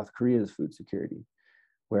improve South Korea's food security,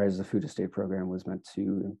 whereas the food estate program was meant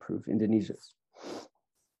to improve Indonesia's.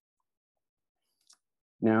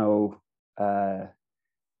 Now,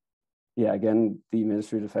 again, the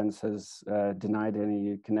Ministry of Defense has denied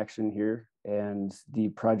any connection here, and the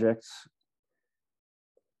project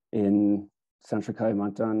in central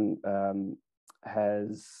Kalimantan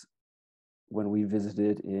has, when we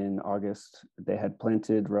visited in August, they had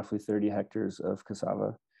planted roughly 30 hectares of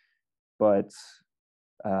cassava, but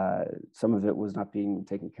some of it was not being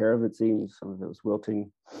taken care of, it seems. Some of it was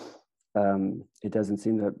wilting. It doesn't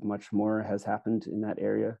seem that much more has happened in that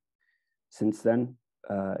area since then.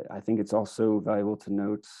 I think it's also valuable to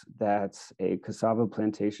note that a cassava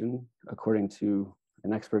plantation, according to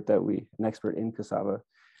an expert in cassava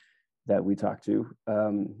that we talked to,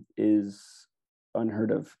 is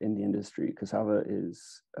unheard of in the industry. Cassava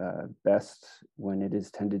is best when it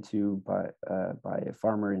is tended to by a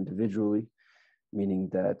farmer individually, meaning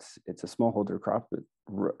that it's a smallholder crop, but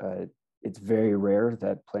it's very rare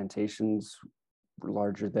that plantations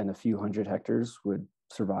larger than a few hundred hectares would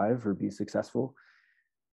survive or be successful.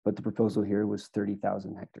 But the proposal here was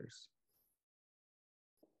 30,000 hectares.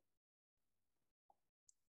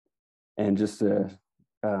 And just to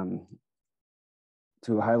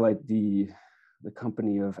highlight the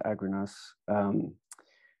company of Agrinas,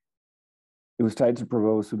 it was tied to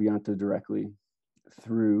Prabowo Subianto directly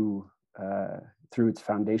through its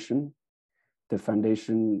foundation. The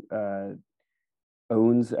foundation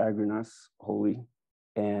owns Agrinas wholly,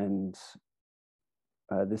 and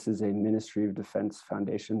this is a Ministry of Defense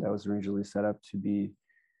foundation that was originally set up to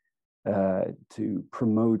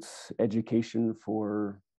promote education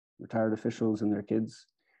for retired officials and their kids.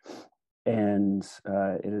 And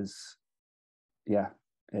it is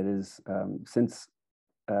since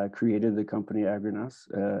created the company Agrinas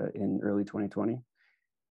in early 2020.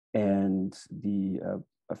 And the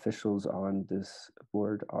officials on this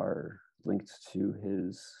board are linked to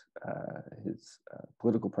his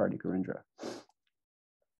political party, Gerindra.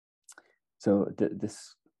 So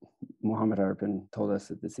this Muhammad Arpin told us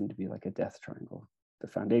that this seemed to be like a death triangle: the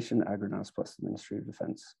foundation, Agrinas, plus the Ministry of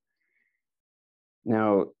Defense.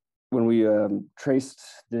 Now, when we traced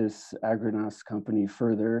this Agrinas company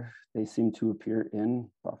further, they seemed to appear in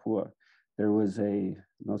Papua. There was a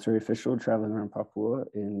military official traveling around Papua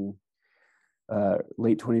in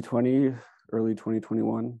late 2020, early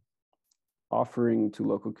 2021, offering to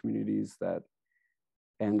local communities that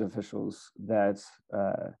and officials that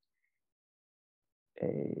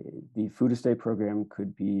the food estate program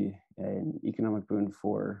could be an economic boon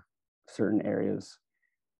for certain areas,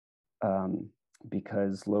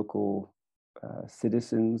 because local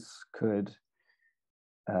citizens could,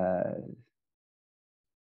 I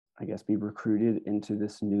guess, be recruited into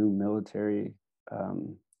this new military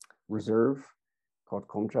reserve called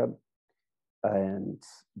Komjad, and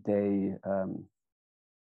they,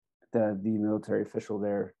 the military official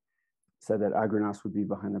there said that Agranas would be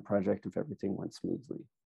behind the project if everything went smoothly.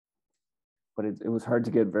 But it was hard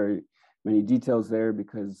to get very many details there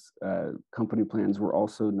because company plans were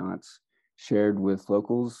also not shared with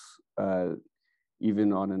locals,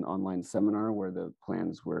 even on an online seminar where the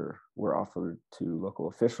plans were offered to local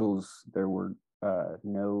officials. There were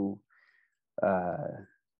no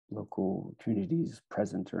local communities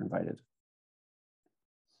present or invited.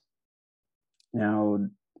 Now,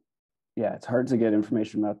 yeah, it's hard to get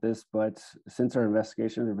information about this, but since our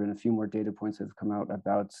investigation, there have been a few more data points that have come out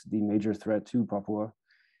about the major threat to Papua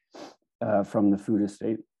from the food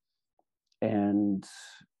estate. And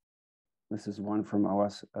this is one from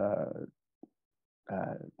Awas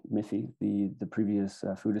MIFI, the previous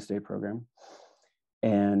food estate program.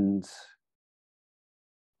 And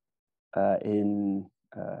in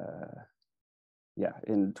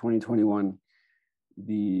 2021,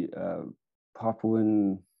 the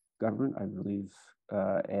Papuan government, I believe,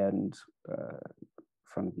 and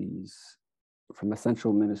from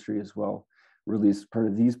Essential Ministry as well, released part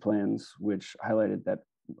of these plans, which highlighted that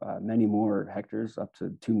many more hectares, up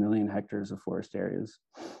to 2 million hectares of forest areas,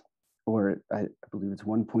 or I believe it's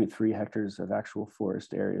 1.3 hectares of actual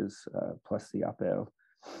forest areas, plus the apeo,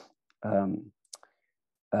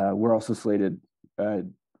 were also slated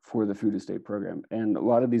for the food estate program. And a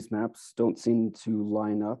lot of these maps don't seem to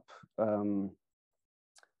line up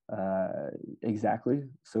exactly.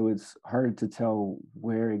 So it's hard to tell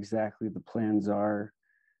where exactly the plans are,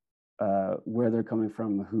 where they're coming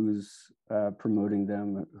from, who's promoting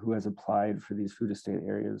them, who has applied for these food estate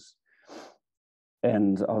areas.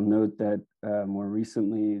 And I'll note that more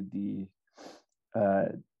recently, the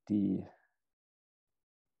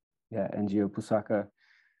NGO Pusaka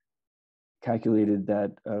calculated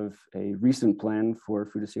that of a recent plan for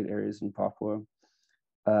food estate areas in Papua,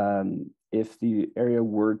 if the area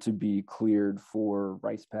were to be cleared for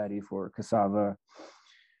rice paddy, for cassava,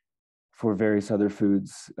 for various other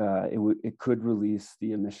foods, it could release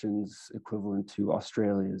the emissions equivalent to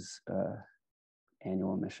Australia's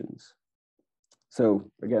annual emissions. So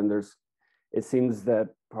again, it seems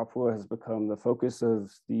that Papua has become the focus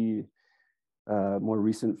of the more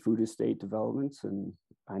recent food estate developments, and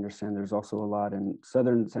I understand there's also a lot in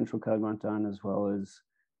southern central Kalimantan as well as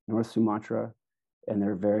North Sumatra, and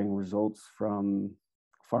there are varying results from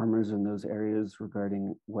farmers in those areas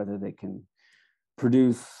regarding whether they can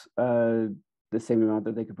produce the same amount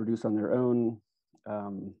that they could produce on their own,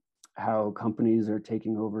 how companies are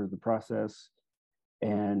taking over the process,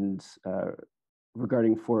 and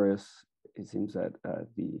regarding forests, it seems that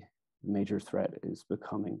the major threat is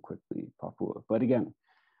becoming quickly Papua. But again,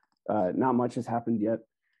 not much has happened yet,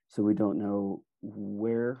 so we don't know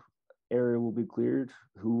where area will be cleared,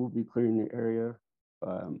 who will be clearing the area,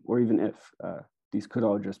 or even if. These could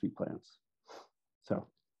all just be plans. So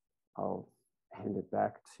I'll hand it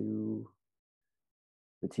back to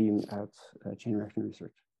the team at Chain Reaction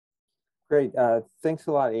Research. Great. Thanks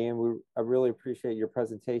a lot, Ian. I really appreciate your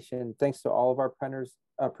presentation. Thanks to all of our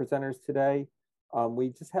presenters today. We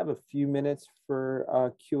just have a few minutes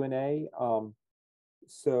for Q&A.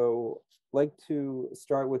 So I'd like to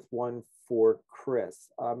start with one for Chris.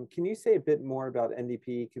 Can you say a bit more about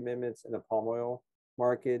NDP commitments in the palm oil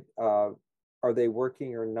market? Are they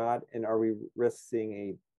working or not? And are we risking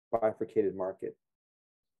a bifurcated market?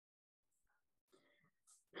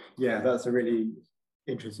 Yeah, that's a really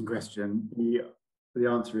interesting question. The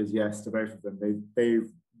answer is yes to both of them. They've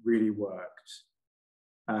really worked.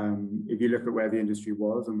 If you look at where the industry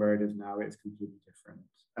was and where it is now, it's completely different.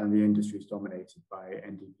 And the industry is dominated by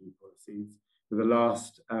NDP policies. So the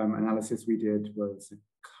last analysis we did was a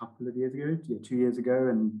couple of years ago, 2 years ago,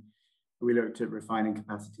 and we looked at refining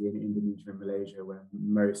capacity in Indonesia and Malaysia, where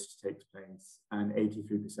most takes place, and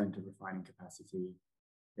 83% of refining capacity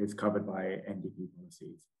is covered by NDP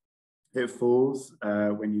policies. It falls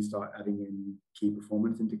when you start adding in key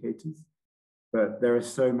performance indicators, but there are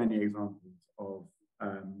so many examples of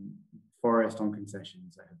forest on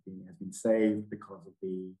concessions that has been saved because of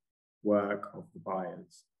the work of the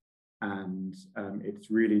buyers, and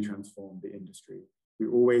it's really transformed the industry. We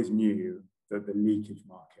always knew the leakage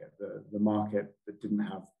market, the market that didn't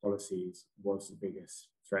have policies was the biggest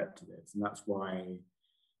threat to this. And that's why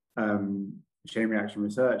Chain Reaction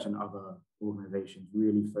Research and other organizations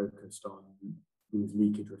really focused on these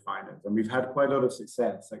leakage refiners. And we've had quite a lot of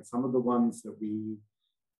success. Like some of the ones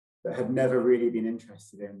that had never really been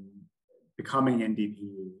interested in becoming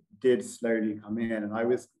NDPE did slowly come in. And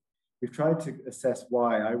we've tried to assess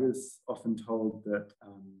why. I was often told that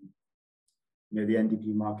the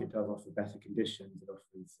NDP market does offer better conditions. It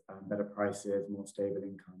offers better prices, more stable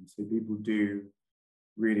income. So people do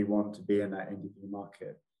really want to be in that NDP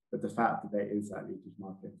market. But the fact that there is that leakage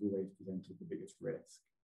market has always presented the biggest risk.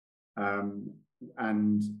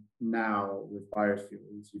 And now with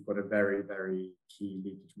biofuels, you've got a very, very key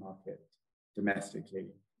leakage market domestically.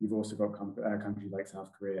 You've also got countries like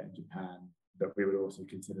South Korea and Japan that we would also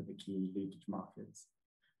consider the key leakage markets.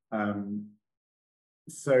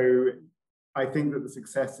 So I think that the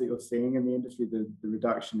success that you're seeing in the industry, the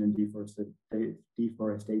reduction in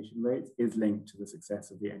deforestation rates is linked to the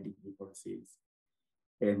success of the NDP policies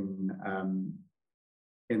in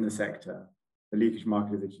the sector. The leakage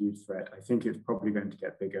market is a huge threat. I think it's probably going to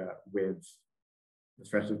get bigger with the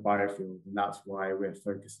threat of biofuels, and that's why we're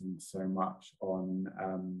focusing so much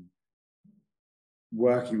on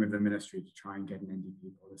working with the ministry to try and get an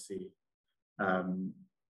NDP policy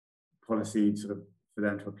sort of for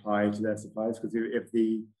them to apply to their suppliers. Because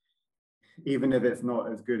even if it's not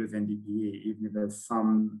as good as NDPE, even if there's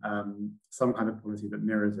some kind of policy that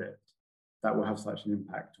mirrors it, that will have such an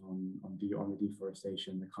impact on the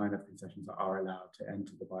deforestation, the kind of concessions that are allowed to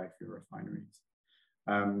enter the biofuel refineries.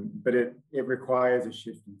 But it requires a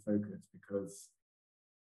shift in focus because,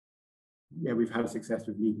 yeah, we've had success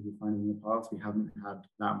with leakage refiners in the past. We haven't had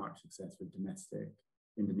that much success with domestic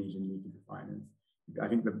Indonesian leakage refiners. I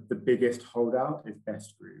think the biggest holdout is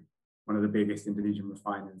Best Group, one of the biggest Indonesian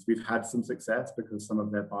refiners. We've had some success because some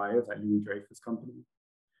of their buyers, like Louis Dreyfus Company,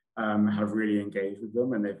 have really engaged with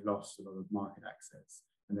them, and they've lost a lot of market access,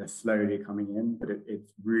 and they're slowly coming in, but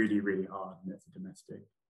it's really, really hard, and it's a domestic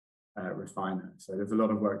refiner. So there's a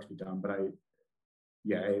lot of work to be done, but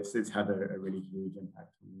it's had a really huge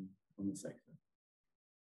impact on the sector.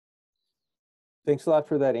 Thanks a lot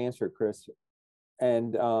for that answer, Chris.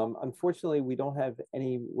 And unfortunately,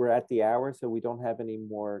 we're at the hour, so we don't have any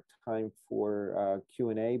more time for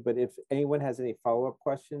Q&A. But if anyone has any follow-up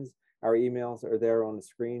questions, our emails are there on the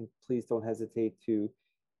screen. Please don't hesitate to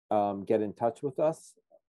get in touch with us.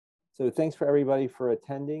 So thanks for everybody for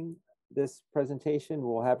attending this presentation.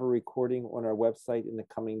 We'll have a recording on our website in the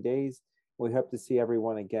coming days. We hope to see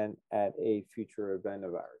everyone again at a future event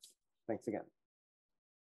of ours. Thanks again.